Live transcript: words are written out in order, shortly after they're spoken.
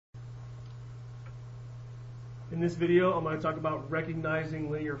In this video, I'm going to talk about recognizing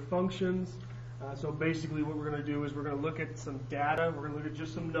linear functions. So basically what we're going to do is we're going to look at some data. We're going to look at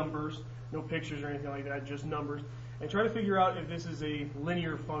just some numbers, no pictures or anything like that, just numbers, and try to figure out if this is a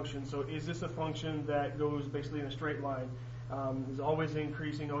linear function. So is this a function that goes basically in a straight line? Is always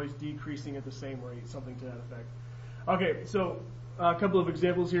increasing, always decreasing at the same rate, something to that effect. Okay, so a couple of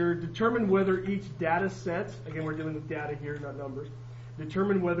examples here. Determine whether each data set, again we're dealing with data here, not numbers.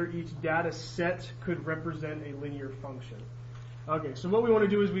 Determine whether each data set could represent a linear function. Okay, so what we want to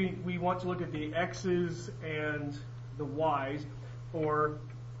do is we want to look at the x's and the y's, or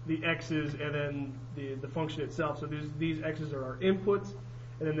the x's and then the function itself. So these x's are our inputs,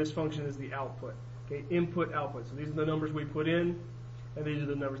 and then this function is the output. Okay, input, output. So these are the numbers we put in, and these are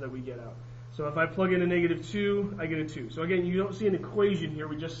the numbers that we get out. So if I plug in a -2, I get a 2. So again, you don't see an equation here,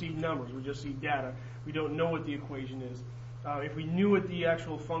 we just see numbers, we just see data. We don't know what the equation is. If we knew what the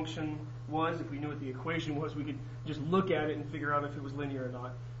actual function was, if we knew what the equation was, we could just look at it and figure out if it was linear or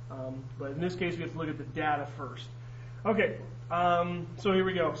not. But in this case, we have to look at the data first. Okay, so here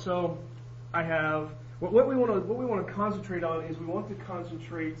we go. So I have what we want to concentrate on is we want to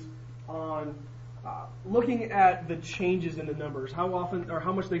concentrate on looking at the changes in the numbers, how often or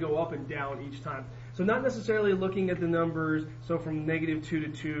how much they go up and down each time. So not necessarily looking at the numbers. So from -2 to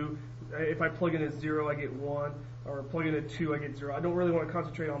 2, if I plug in a 0, I get 1. Or plug in a 2, I get 0. I don't really want to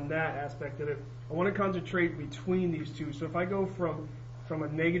concentrate on that aspect of it. I want to concentrate between these two. So if I go from a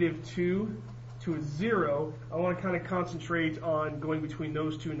 -2 to a 0, I want to kind of concentrate on going between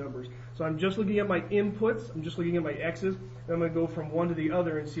those two numbers. So I'm just looking at my inputs, I'm just looking at my x's, and I'm going to go from one to the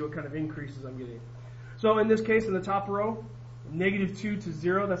other and see what kind of increases I'm getting. So in this case, in the top row, -2 to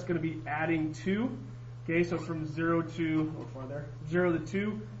 0, that's going to be adding 2. Okay, so from 0 to, oh, farther, 0 to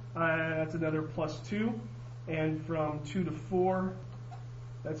 2, that's another +2. And from 2 to 4,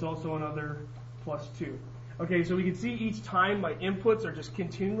 that's also another +2. Okay, so we can see each time my inputs are just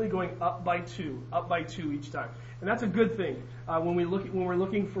continually going up by 2 each time, and that's a good thing. When we're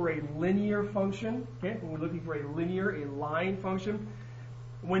looking for a linear function, okay, when we're looking for a line function,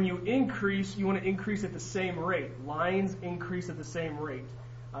 when you increase, you want to increase at the same rate. Lines increase at the same rate.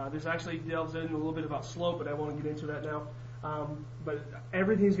 This actually delves in a little bit about slope, but I won't get into that now. But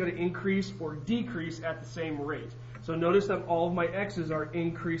everything's going to increase or decrease at the same rate. So notice that all of my x's are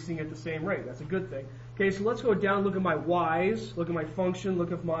increasing at the same rate. That's a good thing. Okay, so let's go down, look at my y's, look at my function,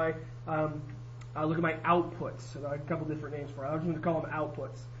 look at my outputs. A couple different names for it. I'm just going to call them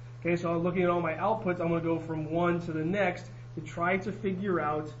outputs. Okay, so I'm looking at all my outputs. I'm going to go from one to the next to try to figure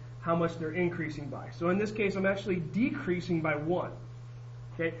out how much they're increasing by. So in this case, I'm actually decreasing by 1.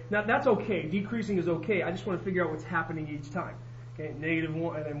 Okay, now that's okay. Decreasing is okay. I just want to figure out what's happening each time. Okay,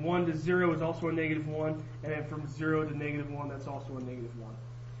 -1, and then 1 to 0 is also a -1, and then from 0 to -1, that's also a -1.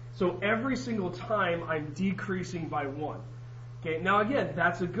 So every single time I'm decreasing by 1. Okay, now again,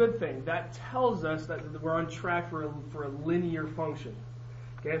 that's a good thing. That tells us that we're on track for a linear function.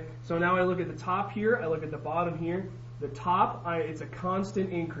 Okay, so now I look at the top here, I look at the bottom here. The top, it's a constant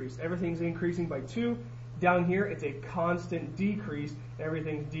increase. Everything's increasing by 2. Down here, it's a constant decrease.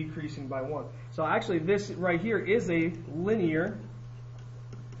 Everything's decreasing by 1. So actually, this right here is a linear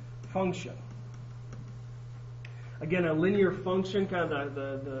function. Again, a linear function, kind of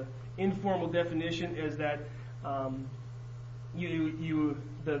the informal definition is that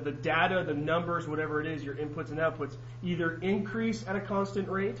the data, the numbers, whatever it is, your inputs and outputs, either increase at a constant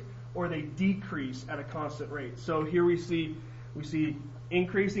rate or they decrease at a constant rate. So here we see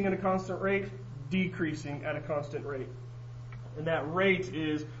increasing at a constant rate, decreasing at a constant rate. And that rate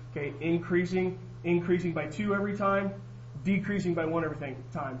is, okay, increasing by 2 every time, decreasing by 1 every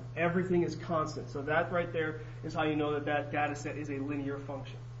time. Everything is constant. So that right there is how you know that data set is a linear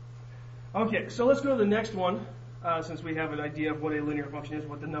function. Okay, so let's go to the next one, since we have an idea of what a linear function is,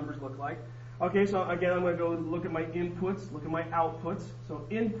 what the numbers look like. Okay, so again, I'm going to go look at my inputs, look at my outputs. So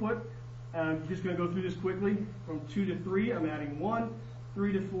input, I'm just going to go through this quickly. From 2 to 3, I'm adding 1.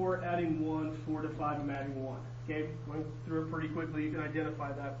 3 to 4, adding 1. 4 to 5, I'm adding 1. Okay, going through it pretty quickly, you can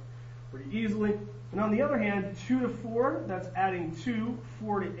identify that pretty easily. And on the other hand, 2 to 4, that's adding 2.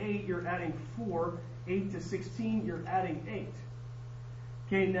 4 to 8, you're adding 4. 8 to 16, you're adding 8.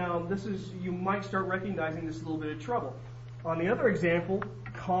 Okay, now you might start recognizing this is a little bit of trouble. On the other example,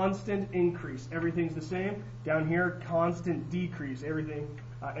 constant increase, everything's the same. Down here, constant decrease, everything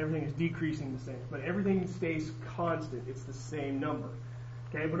is decreasing the same, but everything stays constant. It's the same number.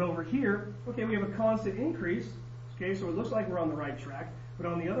 Okay, but over here, okay, we have a constant increase. Okay, so it looks like we're on the right track. But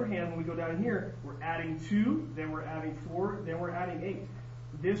on the other hand, when we go down here, we're adding 2, then we're adding 4, then we're adding 8.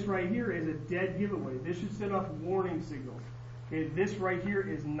 This right here is a dead giveaway. This should set off warning signals. Okay, this right here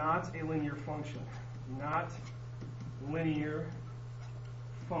is not a linear function. Not linear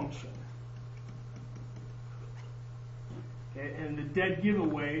function. Okay, and the dead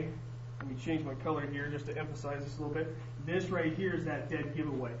giveaway, let me change my color here just to emphasize this a little bit. This right here is that dead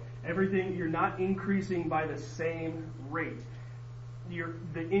giveaway. Everything, you're not increasing by the same rate.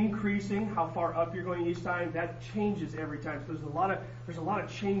 The increasing, how far up you're going each time, that changes every time. So there's a lot of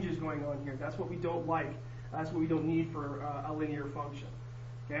changes going on here. That's what we don't like. That's what we don't need for a linear function.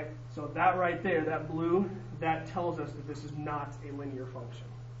 Okay, so that right there, that blue, that tells us that this is not a linear function.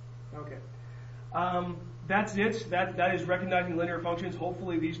 Okay, that's it. That is recognizing linear functions.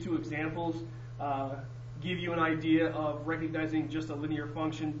 Hopefully these two examples give you an idea of recognizing just a linear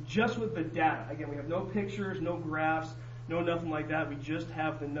function just with the data. Again, we have no pictures, no graphs, no nothing like that. We just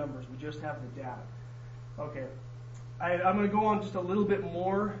have the numbers. We just have the data. Okay, I'm going to go on just a little bit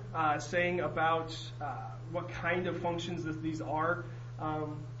more saying about what kind of functions these are.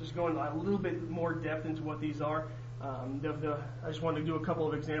 Just going a little bit more depth into what these are. I just wanted to do a couple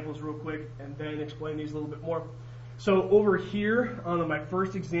of examples real quick and then explain these a little bit more. So over here on my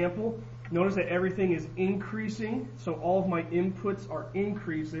first example, notice that everything is increasing. So all of my inputs are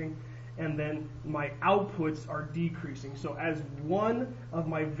increasing and then my outputs are decreasing. So as one of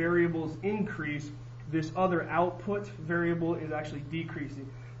my variables increase, this other output variable is actually decreasing.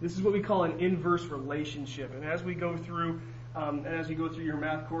 This is what we call an inverse relationship. And as we go through your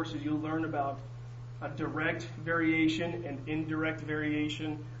math courses, you'll learn about a direct variation and indirect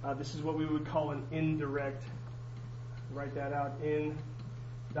variation. This is what we would call an indirect. Write that out.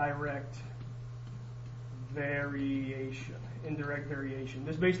 Indirect variation. Indirect variation.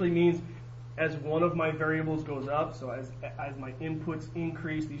 This basically means as one of my variables goes up, so as my inputs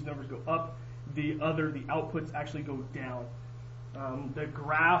increase, these numbers go up. The outputs actually go down. The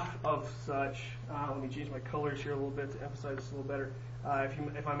graph of such, let me change my colors here a little bit to emphasize this a little better.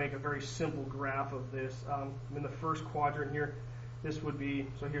 If I make a very simple graph of this, in the first quadrant here, this would be,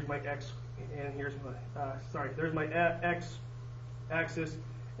 so here's my x, and here's my, there's my x axis,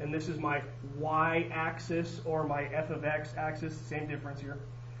 and this is my y axis, or my f of x axis, same difference here.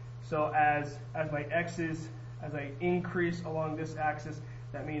 So as my x's, as I increase along this axis,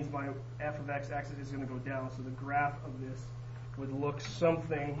 that means my f of x axis is going to go down. So the graph of this would look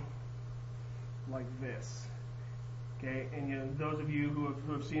something like this. Okay, and those of you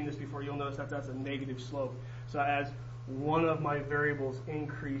who have seen this before, you'll notice that that's a negative slope. So as one of my variables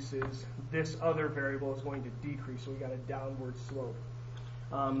increases, this other variable is going to decrease. So we got a downward slope.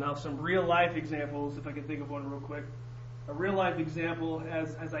 Now some real life examples, if I can think of one real quick. A real life example,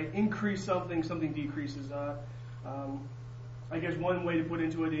 as I increase something, something decreases. I guess one way to put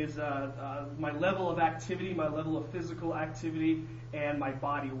into it is my level of activity, my level of physical activity, and my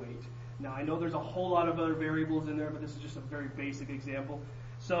body weight. Now, I know there's a whole lot of other variables in there, but this is just a very basic example.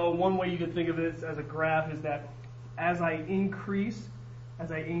 So one way you can think of it as a graph is that as I increase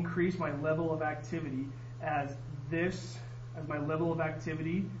my level of activity, as my level of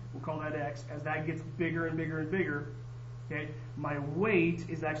activity, we'll call that x, as that gets bigger and bigger and bigger, okay, my weight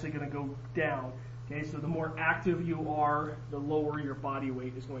is actually going to go down. Okay, so the more active you are, the lower your body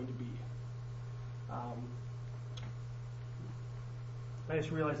weight is going to be. I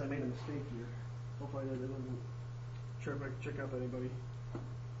just realized I made a mistake here. Hopefully that doesn't trick up anybody.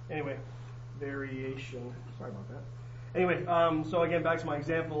 Anyway, variation. Sorry about that. Anyway, so again, back to my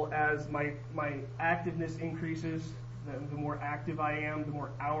example. As my activeness increases, the more active I am, the more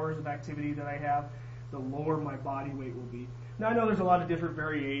hours of activity that I have, the lower my body weight will be. Now, I know there's a lot of different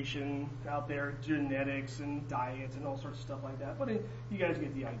variation out there, genetics and diet and all sorts of stuff like that, but you guys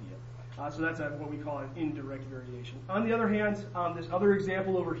get the idea. So that's what we call an indirect variation. On the other hand, this other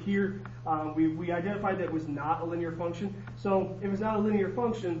example over here, we identified that it was not a linear function. So if it's not a linear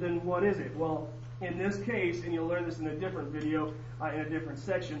function, then what is it? Well, in this case, and you'll learn this in a different video, in a different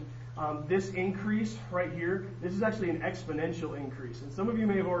section, this increase right here, this is actually an exponential increase. And some of you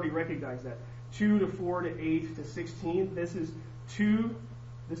may have already recognized that. 2 to 4 to 8 to 16. This is 2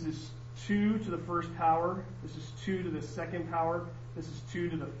 to the first power. This is 2 to the second power. This is 2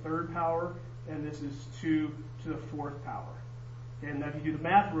 to the third power. And this is 2 to the fourth power. And now if you do the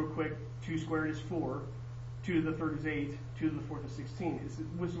math real quick, 2 squared is 4. 2 to the third is 8. 2 to the fourth is 16. This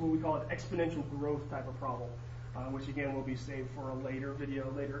is what we call an exponential growth type of problem, which again will be saved for a later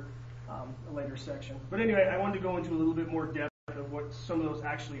video, a later section. But anyway, I wanted to go into a little bit more depth of what some of those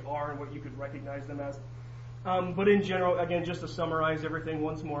actually are and what you could recognize them as. But in general, again, just to summarize everything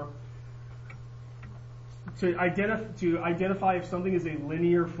once more, to identify if something is a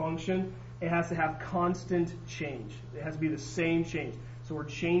linear function, it has to have constant change. It has to be the same change. So we're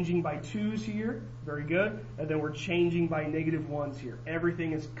changing by 2's here, very good, and then we're changing by -1's here.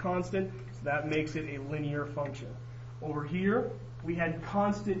 Everything is constant, so that makes it a linear function. Over here, we had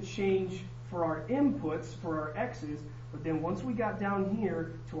constant change for our inputs, for our x's, but then once we got down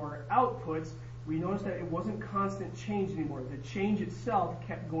here to our outputs, we noticed that it wasn't constant change anymore. The change itself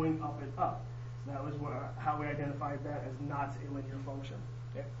kept going up and up. So that was how we identified that as not a linear function.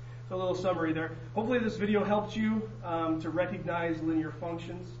 Okay? So a little summary there. Hopefully this video helped you to recognize linear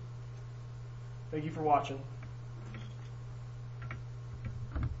functions. Thank you for watching.